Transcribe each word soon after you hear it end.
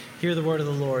Hear the word of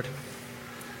the Lord.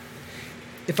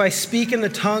 If I speak in the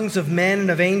tongues of men and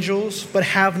of angels, but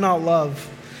have not love,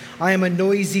 I am a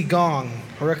noisy gong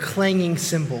or a clanging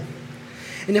cymbal.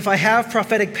 And if I have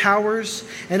prophetic powers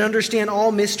and understand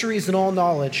all mysteries and all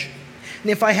knowledge,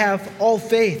 and if I have all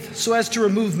faith so as to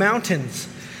remove mountains,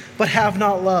 but have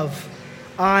not love,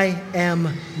 I am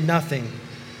nothing.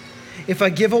 If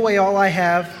I give away all I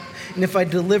have, and if I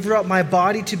deliver up my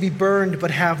body to be burned,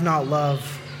 but have not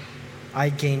love, I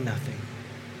gain nothing.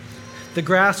 The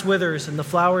grass withers and the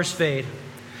flowers fade,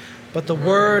 but the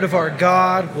word of our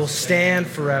God will stand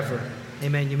forever.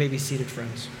 Amen. You may be seated,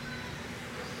 friends.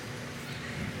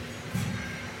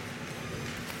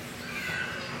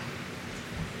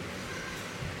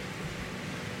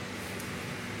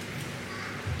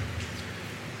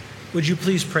 Would you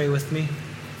please pray with me?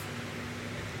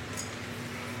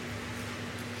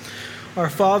 Our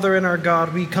Father and our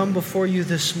God, we come before you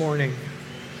this morning,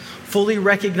 fully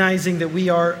recognizing that we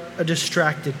are a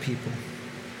distracted people.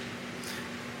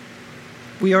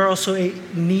 We are also a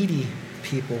needy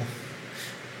people.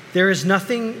 There is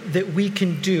nothing that we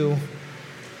can do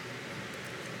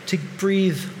to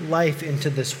breathe life into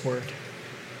this word.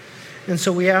 And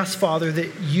so we ask, Father,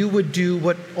 that you would do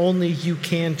what only you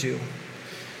can do,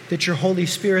 that your Holy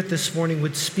Spirit this morning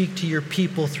would speak to your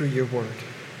people through your word.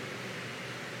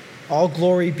 All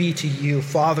glory be to you,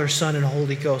 Father, Son, and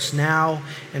Holy Ghost, now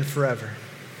and forever.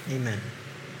 Amen.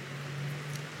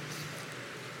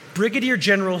 Brigadier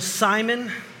General Samuel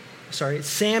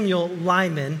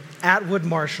Lyman Atwood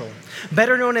Marshall,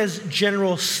 better known as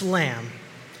General Slam,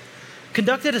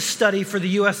 conducted a study for the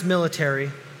U.S.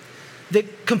 military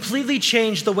that completely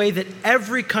changed the way that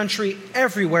every country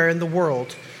everywhere in the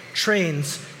world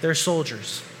trains their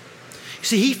soldiers.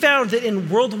 See, he found that in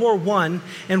World War I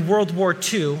and World War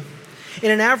II, in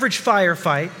an average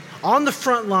firefight, on the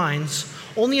front lines,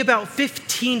 only about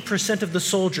 15% of the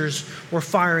soldiers were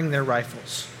firing their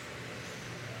rifles.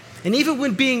 And even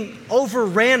when being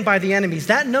overran by the enemies,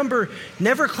 that number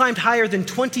never climbed higher than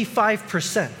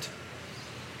 25%.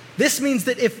 This means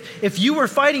that if you were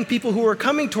fighting people who were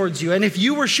coming towards you, and if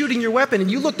you were shooting your weapon and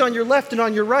you looked on your left and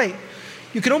on your right,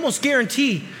 you could almost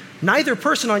guarantee neither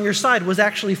person on your side was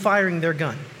actually firing their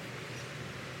gun.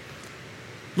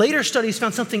 Later studies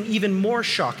found something even more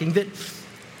shocking, that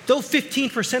though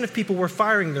 15% of people were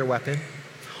firing their weapon,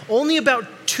 only about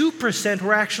 2%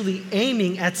 were actually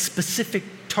aiming at specific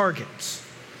targets.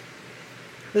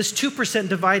 This 2%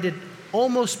 divided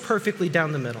almost perfectly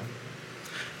down the middle.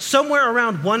 Somewhere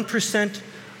around 1%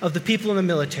 of the people in the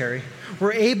military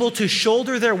were able to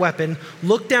shoulder their weapon,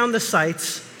 look down the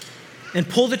sights, and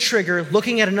pull the trigger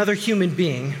looking at another human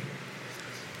being,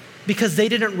 because they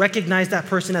didn't recognize that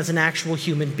person as an actual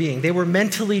human being. They were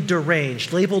mentally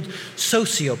deranged, labeled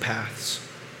sociopaths.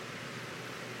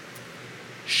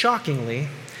 Shockingly,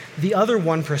 the other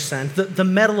 1%, the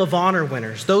Medal of Honor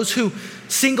winners, those who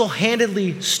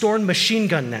single-handedly stormed machine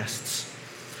gun nests,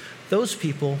 those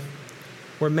people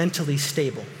were mentally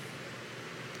stable.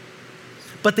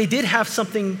 But they did have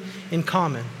something in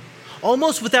common.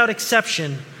 Almost without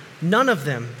exception, none of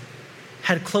them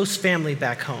had close family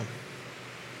back home,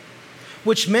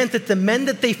 which meant that the men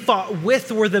that they fought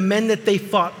with were the men that they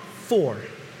fought for.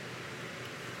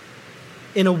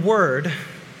 In a word,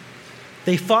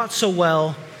 they fought so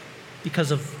well because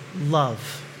of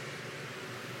love.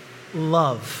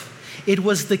 Love. It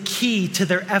was the key to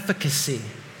their efficacy.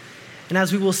 And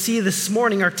as we will see this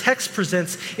morning, our text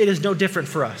presents it is no different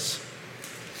for us.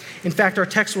 In fact, our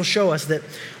text will show us that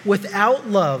without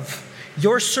love,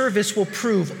 your service will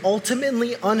prove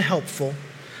ultimately unhelpful,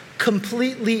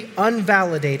 completely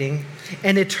unvalidating,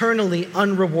 and eternally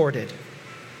unrewarded.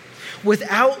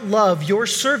 Without love, your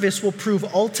service will prove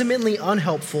ultimately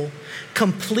unhelpful,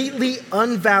 completely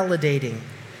unvalidating,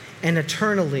 and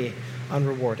eternally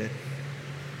unrewarded.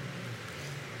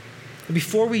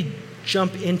 Before we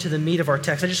jump into the meat of our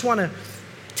text, I just want to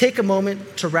take a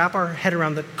moment to wrap our head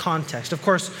around the context. Of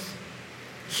course,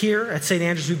 here at St.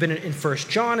 Andrews, we've been in 1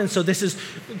 John, and so this is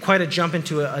quite a jump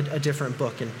into a different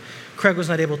book. And Craig was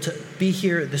not able to be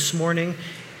here this morning,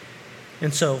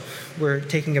 and so we're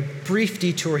taking a brief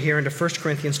detour here into 1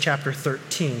 Corinthians chapter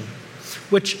 13,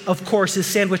 which, of course, is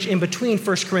sandwiched in between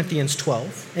 1 Corinthians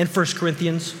 12 and 1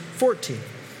 Corinthians 14.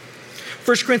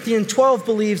 1 Corinthians 12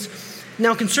 believes,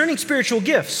 now concerning spiritual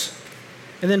gifts,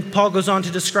 and then Paul goes on to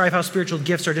describe how spiritual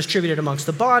gifts are distributed amongst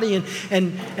the body,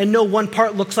 and no one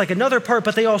part looks like another part,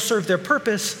 but they all serve their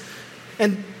purpose.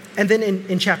 And then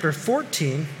in chapter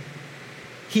 14,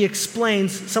 he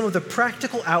explains some of the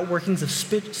practical outworkings of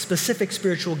specific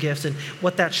spiritual gifts and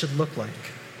what that should look like.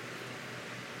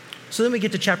 So then we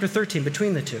get to chapter 13,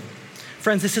 between the two.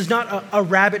 Friends, this is not a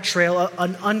rabbit trail,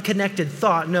 an unconnected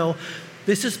thought. No,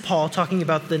 this is Paul talking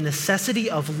about the necessity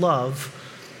of love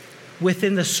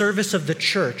within the service of the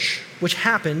church, which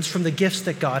happens from the gifts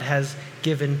that God has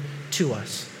given to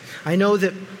us. I know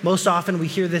that most often we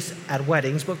hear this at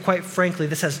weddings, but quite frankly,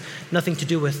 this has nothing to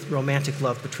do with romantic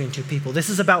love between two people. This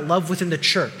is about love within the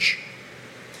church.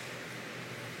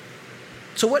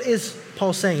 So what is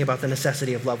Paul saying about the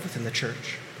necessity of love within the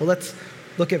church? Well, let's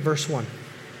look at verse 1.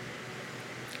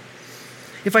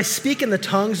 If I speak in the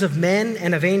tongues of men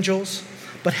and of angels,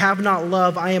 but have not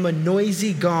love, I am a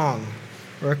noisy gong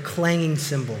or a clanging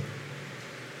cymbal.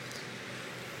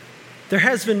 There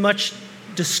has been much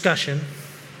discussion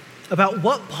about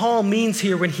what Paul means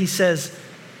here when he says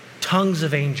tongues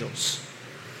of angels.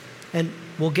 And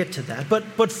we'll get to that.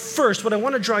 But first, what I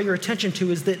want to draw your attention to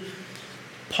is that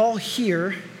Paul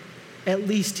here, at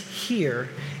least here,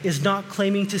 is not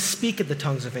claiming to speak in the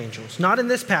tongues of angels. Not in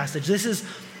this passage. This is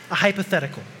a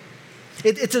hypothetical.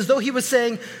 It's as though he was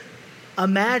saying,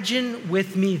 imagine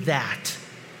with me that.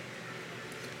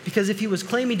 Because if he was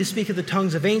claiming to speak in the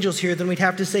tongues of angels here, then we'd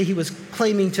have to say he was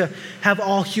claiming to have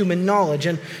all human knowledge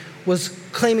and was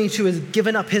claiming to have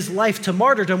given up his life to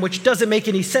martyrdom, which doesn't make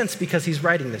any sense because he's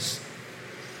writing this.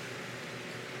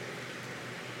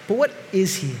 But what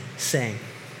is he saying?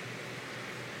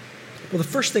 Well, the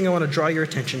first thing I want to draw your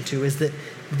attention to is that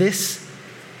this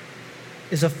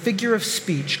is a figure of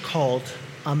speech called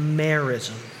a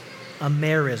merism. A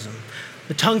merism.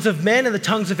 The tongues of men and the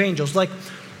tongues of angels. Like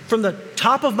from the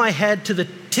top of my head to the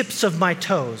tips of my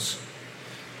toes.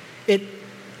 It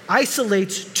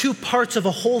isolates two parts of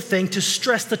a whole thing to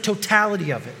stress the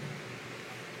totality of it.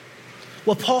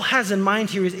 What Paul has in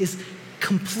mind here is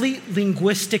complete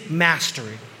linguistic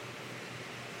mastery.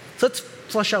 So let's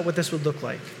flesh out what this would look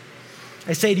like.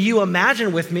 I say to you,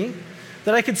 imagine with me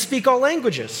that I could speak all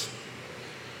languages.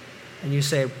 And you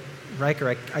say,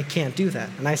 Riker, I can't do that.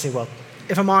 And I say, well,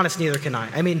 if I'm honest, neither can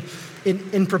I. I mean,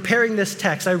 in preparing this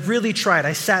text, I really tried.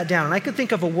 I sat down and I could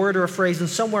think of a word or a phrase in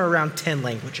somewhere around 10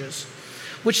 languages,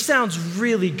 which sounds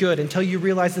really good until you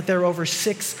realize that there are over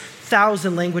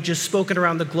 6,000 languages spoken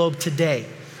around the globe today,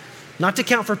 not to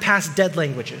count for past dead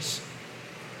languages.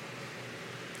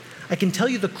 I can tell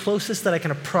you the closest that I can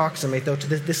approximate, though, to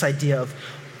this idea of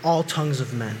all tongues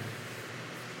of men.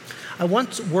 I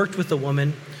once worked with a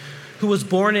woman who was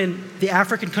born in the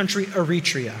African country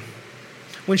Eritrea.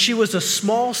 When she was a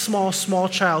small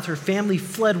child, her family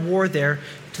fled war there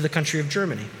to the country of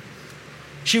Germany.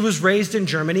 She was raised in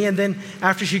Germany, and then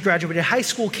after she graduated high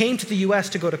school, came to the U.S.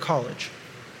 to go to college.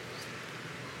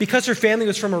 Because her family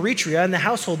was from Eritrea, in the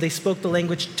household they spoke the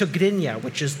language Tigrinya,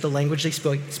 which is the language they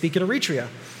speak in Eritrea.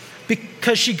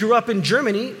 Because she grew up in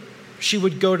Germany, she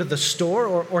would go to the store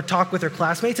or talk with her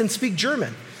classmates and speak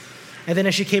German. And then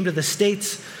as she came to the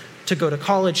States to go to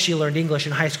college, she learned English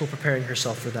in high school, preparing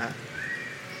herself for that.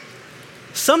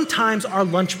 Sometimes our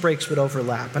lunch breaks would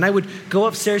overlap, and I would go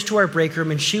upstairs to our break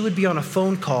room, and she would be on a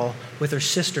phone call with her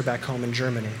sister back home in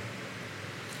Germany.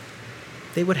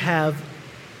 They would have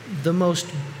the most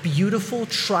beautiful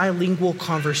trilingual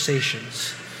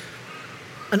conversations,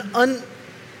 an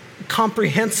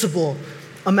incomprehensible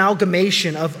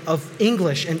amalgamation of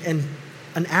English and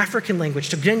an African language,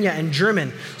 Tigrinya and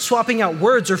German, swapping out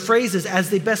words or phrases as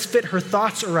they best fit her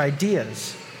thoughts or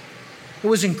ideas. It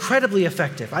was incredibly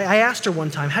effective. I asked her one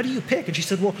time, how do you pick? And she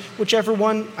said, well, whichever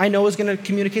one I know is going to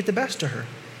communicate the best to her.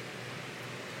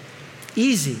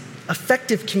 Easy,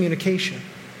 effective communication.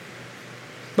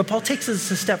 But Paul takes this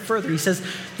a step further. He says,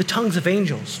 the tongues of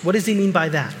angels. What does he mean by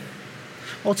that?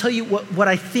 I'll tell you what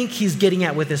I think he's getting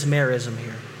at with this merism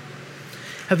here.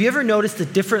 Have you ever noticed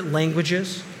that different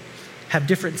languages have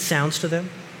different sounds to them?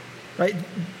 Right?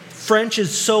 French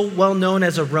is so well known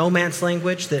as a romance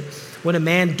language that when a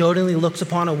man dotingly looks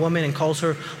upon a woman and calls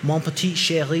her mon petit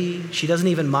chéri, she doesn't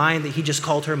even mind that he just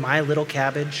called her my little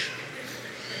cabbage.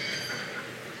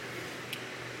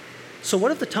 So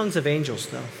what of the tongues of angels,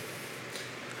 though?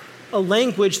 A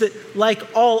language that, like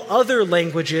all other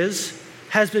languages,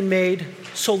 has been made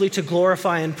solely to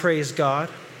glorify and praise God,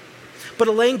 but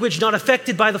a language not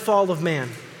affected by the fall of man.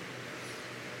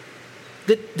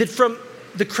 That from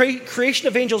the creation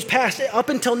of angels past up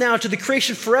until now to the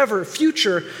creation forever,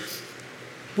 future,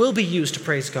 will be used to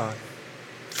praise God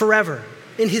forever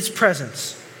in his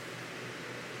presence.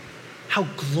 How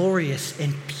glorious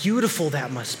and beautiful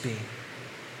that must be.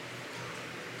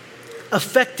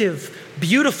 Effective,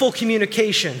 beautiful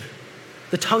communication.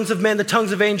 The tongues of men, the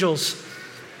tongues of angels,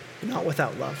 but not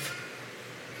without love.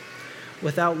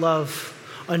 Without love,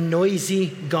 a noisy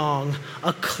gong,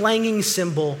 a clanging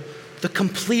cymbal, the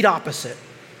complete opposite.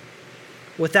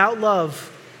 Without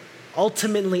love,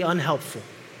 ultimately unhelpful.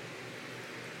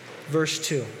 Verse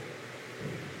 2.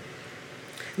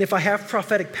 And if I have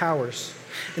prophetic powers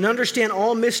and understand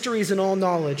all mysteries and all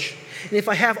knowledge, and if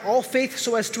I have all faith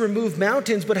so as to remove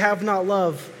mountains but have not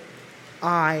love,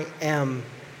 I am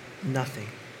nothing.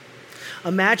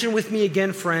 Imagine with me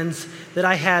again, friends, that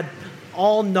I had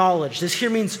all knowledge. This here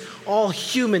means all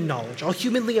human knowledge, all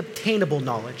humanly obtainable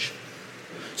knowledge.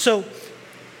 So,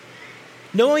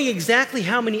 knowing exactly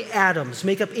how many atoms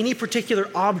make up any particular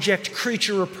object,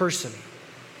 creature, or person.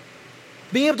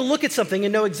 Being able to look at something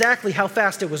and know exactly how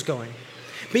fast it was going.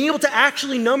 Being able to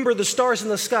actually number the stars in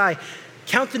the sky,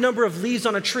 count the number of leaves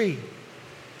on a tree.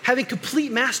 Having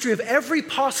complete mastery of every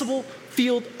possible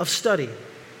field of study.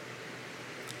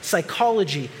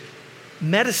 Psychology,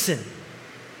 medicine,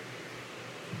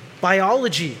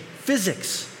 biology,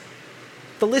 physics.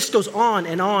 The list goes on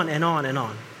and on and on and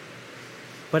on.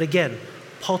 But again,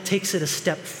 Paul takes it a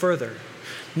step further.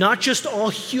 Not just all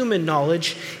human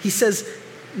knowledge, he says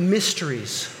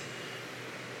mysteries,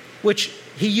 which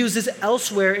he uses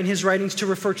elsewhere in his writings to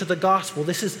refer to the gospel.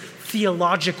 This is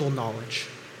theological knowledge.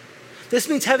 This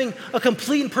means having a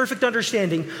complete and perfect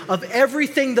understanding of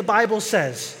everything the Bible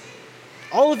says,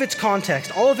 all of its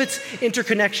context, all of its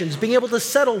interconnections, being able to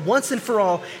settle once and for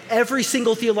all every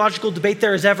single theological debate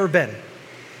there has ever been.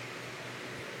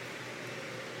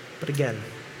 But again,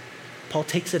 Paul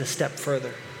takes it a step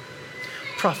further.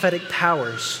 Prophetic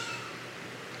powers.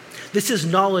 This is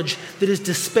knowledge that is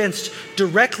dispensed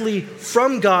directly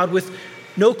from God with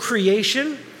no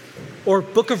creation or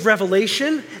book of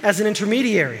Revelation as an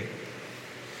intermediary,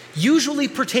 usually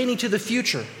pertaining to the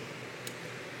future.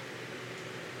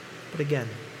 But again,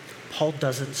 Paul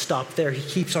doesn't stop there. He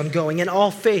keeps on going. And all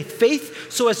faith.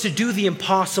 Faith so as to do the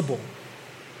impossible.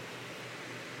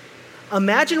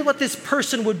 Imagine what this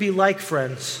person would be like,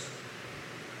 friends.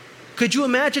 Could you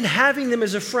imagine having them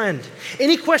as a friend?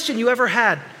 Any question you ever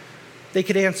had, they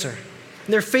could answer.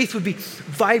 And their faith would be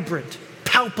vibrant,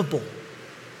 palpable.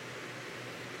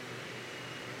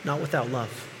 Not without love.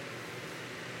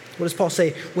 What does Paul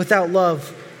say? Without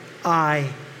love, I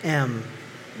am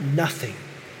nothing.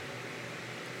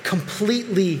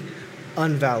 Completely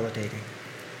unvalidating.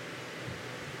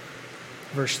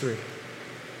 Verse 3.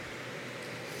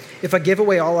 If I give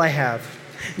away all I have,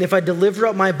 and if I deliver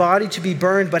up my body to be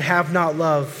burned but have not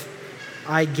love,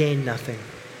 I gain nothing.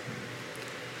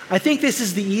 I think this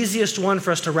is the easiest one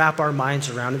for us to wrap our minds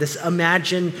around, this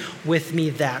imagine with me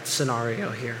that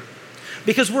scenario here.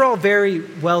 Because we're all very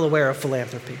well aware of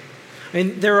philanthropy. I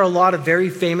mean, there are a lot of very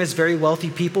famous, very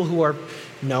wealthy people who are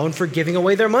known for giving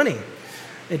away their money.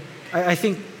 I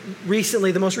think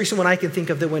recently, the most recent one I can think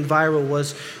of that went viral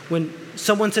was when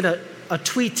someone sent a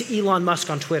tweet to Elon Musk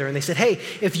on Twitter, and they said, hey,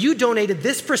 if you donated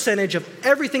this percentage of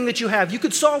everything that you have, you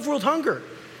could solve world hunger.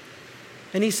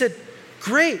 And he said,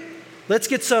 great, let's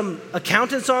get some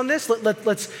accountants on this.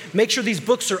 Let's make sure these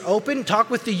books are open, talk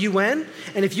with the UN,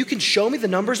 and if you can show me the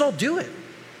numbers, I'll do it.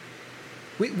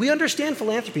 We understand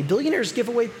philanthropy. Billionaires give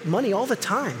away money all the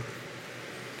time.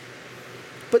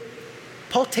 But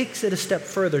Paul takes it a step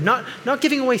further, not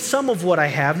giving away some of what I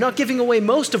have, not giving away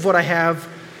most of what I have,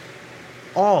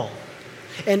 all.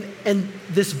 And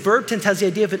this verb tense has the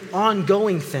idea of an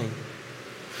ongoing thing.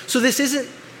 So this isn't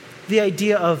the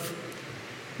idea of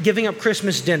giving up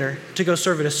Christmas dinner to go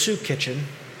serve at a soup kitchen.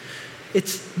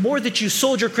 It's more that you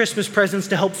sold your Christmas presents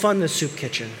to help fund the soup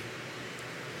kitchen.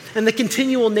 And the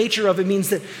continual nature of it means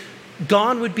that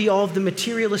gone would be all of the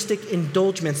materialistic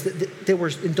indulgences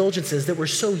that we're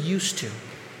so used to.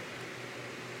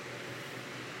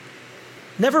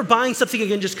 Never buying something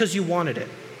again just because you wanted it,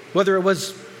 whether it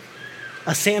was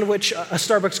a sandwich, a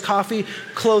Starbucks coffee,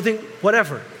 clothing,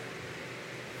 whatever.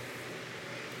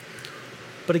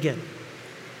 But again,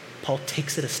 Paul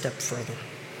takes it a step further.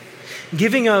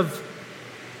 Giving of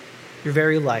your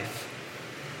very life.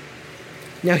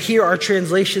 Now here our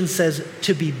translation says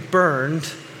to be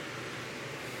burned.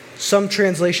 Some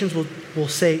translations will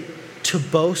say to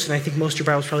boast, and I think most of your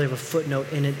Bibles probably have a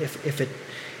footnote in it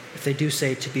if they do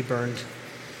say to be burned.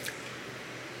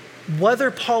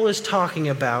 Whether Paul is talking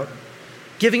about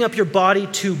giving up your body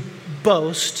to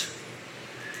boast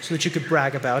so that you could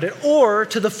brag about it, or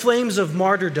to the flames of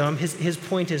martyrdom, his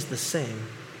point is the same.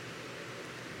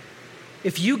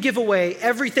 If you give away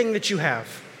everything that you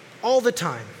have, all the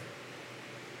time,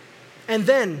 and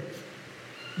then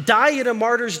die in a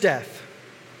martyr's death,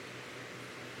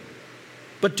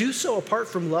 but do so apart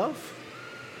from love,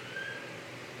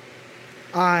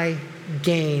 I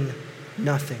gain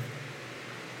nothing.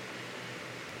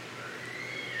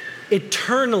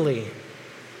 Eternally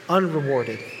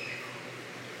unrewarded.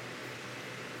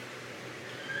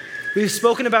 We've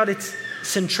spoken about its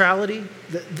centrality,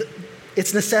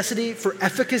 its necessity for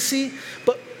efficacy,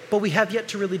 but we have yet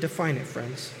to really define it,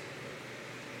 friends.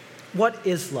 What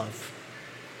is love?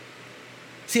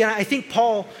 See, I think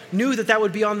Paul knew that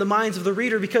would be on the minds of the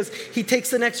reader because he takes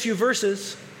the next few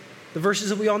verses, the verses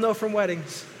that we all know from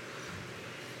weddings,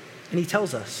 and he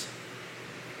tells us,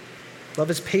 love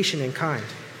is patient and kind.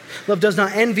 Love does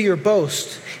not envy or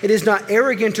boast. It is not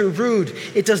arrogant or rude.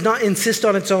 It does not insist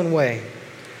on its own way.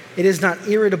 It is not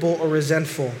irritable or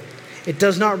resentful. It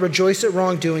does not rejoice at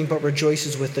wrongdoing, but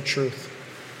rejoices with the truth.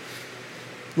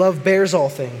 Love bears all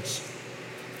things,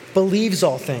 believes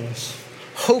all things,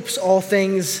 hopes all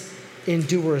things,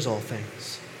 endures all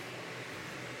things.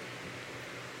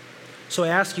 So I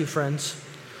ask you, friends,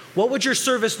 what would your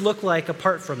service look like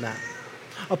apart from that?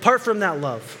 Apart from that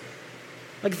love?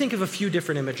 I can think of a few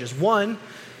different images. One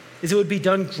is it would be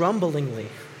done grumblingly.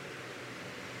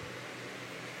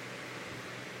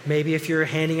 Maybe if you're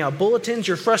handing out bulletins,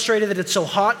 you're frustrated that it's so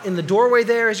hot in the doorway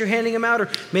there as you're handing them out. Or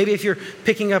maybe if you're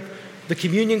picking up the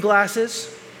communion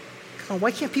glasses. Come on,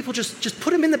 why can't people just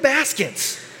put them in the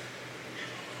baskets?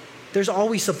 There's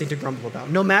always something to grumble about,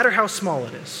 no matter how small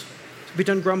it is. It could be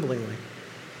done grumblingly.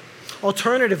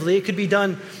 Alternatively, it could be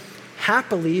done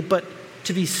happily, but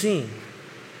to be seen.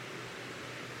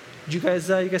 Did you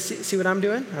guys see what I'm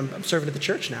doing? I'm serving at the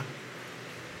church now.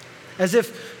 As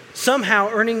if somehow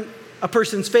earning a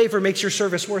person's favor makes your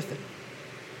service worth it.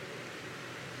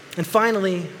 And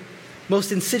finally,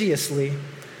 most insidiously,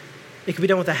 it can be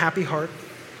done with a happy heart,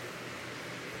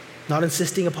 not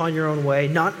insisting upon your own way,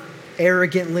 not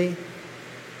arrogantly,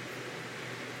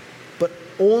 but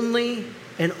only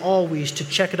and always to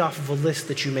check it off of a list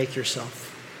that you make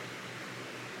yourself.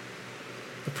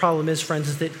 The problem is, friends,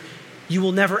 is that you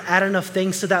will never add enough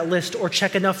things to that list or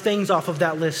check enough things off of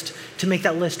that list to make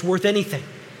that list worth anything.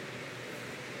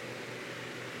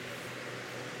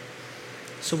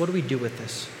 So what do we do with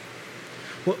this?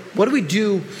 What do we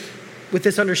do with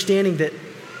this understanding that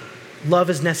love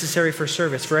is necessary for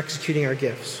service, for executing our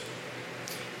gifts?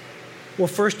 Well,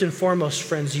 first and foremost,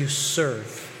 friends, you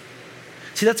serve.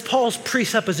 See, that's Paul's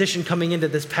presupposition coming into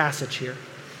this passage here.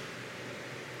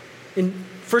 In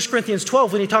 1 Corinthians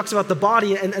 12, when he talks about the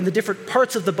body and the different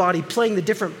parts of the body playing the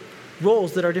different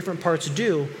roles that our different parts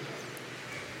do,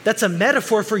 that's a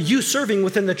metaphor for you serving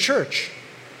within the church.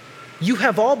 You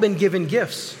have all been given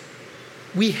gifts.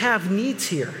 We have needs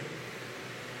here.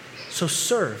 So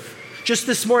serve. Just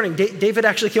this morning, David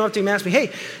actually came up to me and asked me,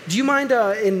 hey, do you mind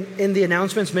in the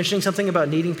announcements mentioning something about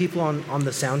needing people on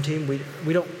the sound team?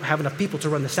 We don't have enough people to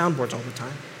run the soundboards all the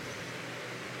time.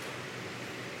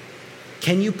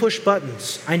 Can you push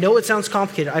buttons? I know it sounds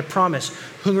complicated. I promise.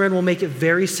 Hungren will make it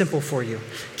very simple for you.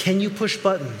 Can you push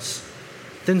buttons?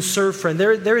 Then serve, friend.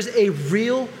 There is a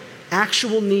real,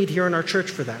 actual need here in our church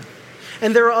for that.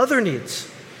 And there are other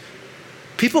needs.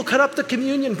 People cut up the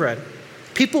communion bread.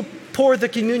 People pour the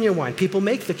communion wine. People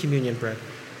make the communion bread.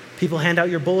 People hand out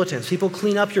your bulletins. People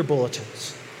clean up your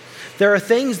bulletins. There are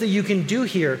things that you can do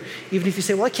here, even if you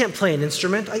say, well, I can't play an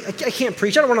instrument. I can't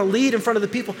preach. I don't want to lead in front of the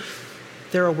people.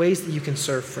 There are ways that you can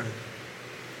serve, friend.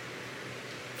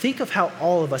 Think of how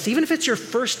all of us, even if it's your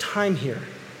first time here,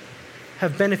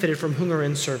 have benefited from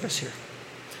Hungren's service here.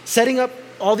 Setting up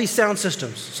all these sound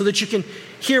systems so that you can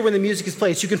hear when the music is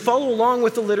played, so you can follow along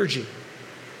with the liturgy.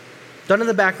 Done in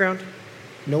the background.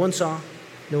 No one saw.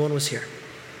 No one was here.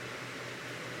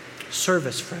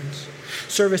 Service, friends.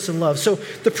 Service and love. So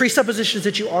the presupposition is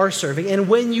that you are serving. And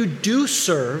when you do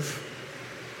serve,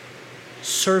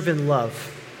 serve in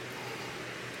love.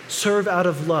 Serve out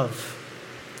of love.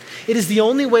 It is the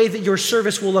only way that your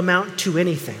service will amount to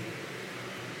anything.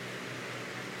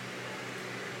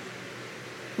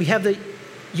 We have the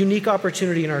unique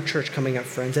opportunity in our church coming up,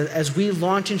 friends, as we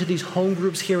launch into these home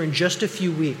groups here in just a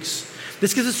few weeks.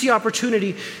 This gives us the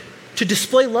opportunity to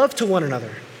display love to one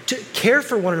another, to care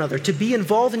for one another, to be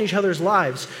involved in each other's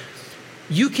lives.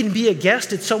 You can be a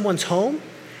guest at someone's home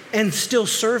and still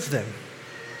serve them.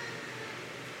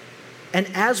 And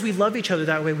as we love each other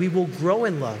that way, we will grow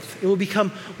in love. It will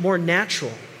become more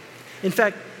natural. In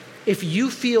fact, if you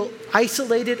feel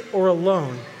isolated or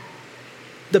alone,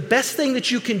 the best thing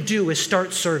that you can do is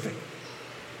start serving.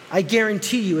 I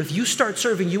guarantee you, if you start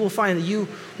serving, you will find that you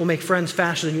will make friends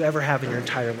faster than you ever have in your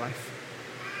entire life.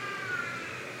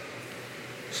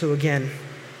 So again,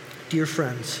 dear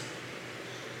friends,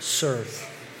 serve.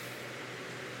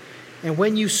 And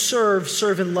when you serve,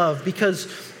 serve in love,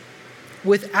 because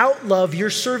without love, your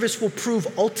service will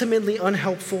prove ultimately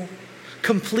unhelpful,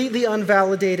 completely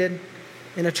unvalidated,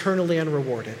 and eternally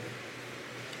unrewarded.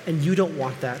 And you don't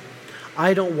want that.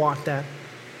 I don't want that.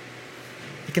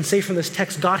 I can say from this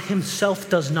text, God himself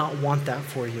does not want that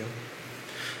for you.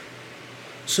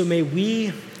 So may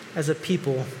we as a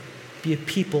people be a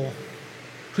people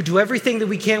who do everything that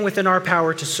we can within our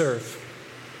power to serve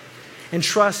and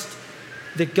trust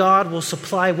that God will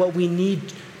supply what we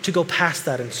need to go past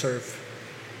that and serve.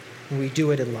 And we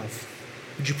do it in love.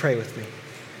 Would you pray with me?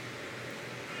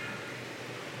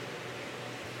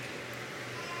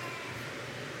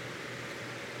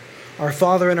 Our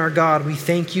Father and our God, we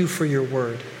thank you for your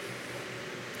word.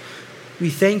 We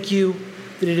thank you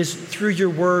that it is through your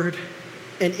word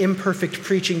and imperfect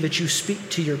preaching that you speak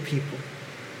to your people.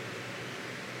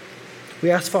 We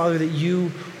ask, Father, that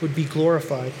you would be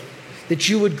glorified, that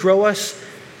you would grow us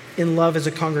in love as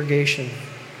a congregation,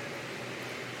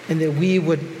 and that we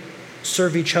would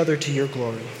serve each other to your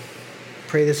glory.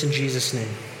 Pray this in Jesus' name.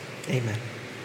 Amen.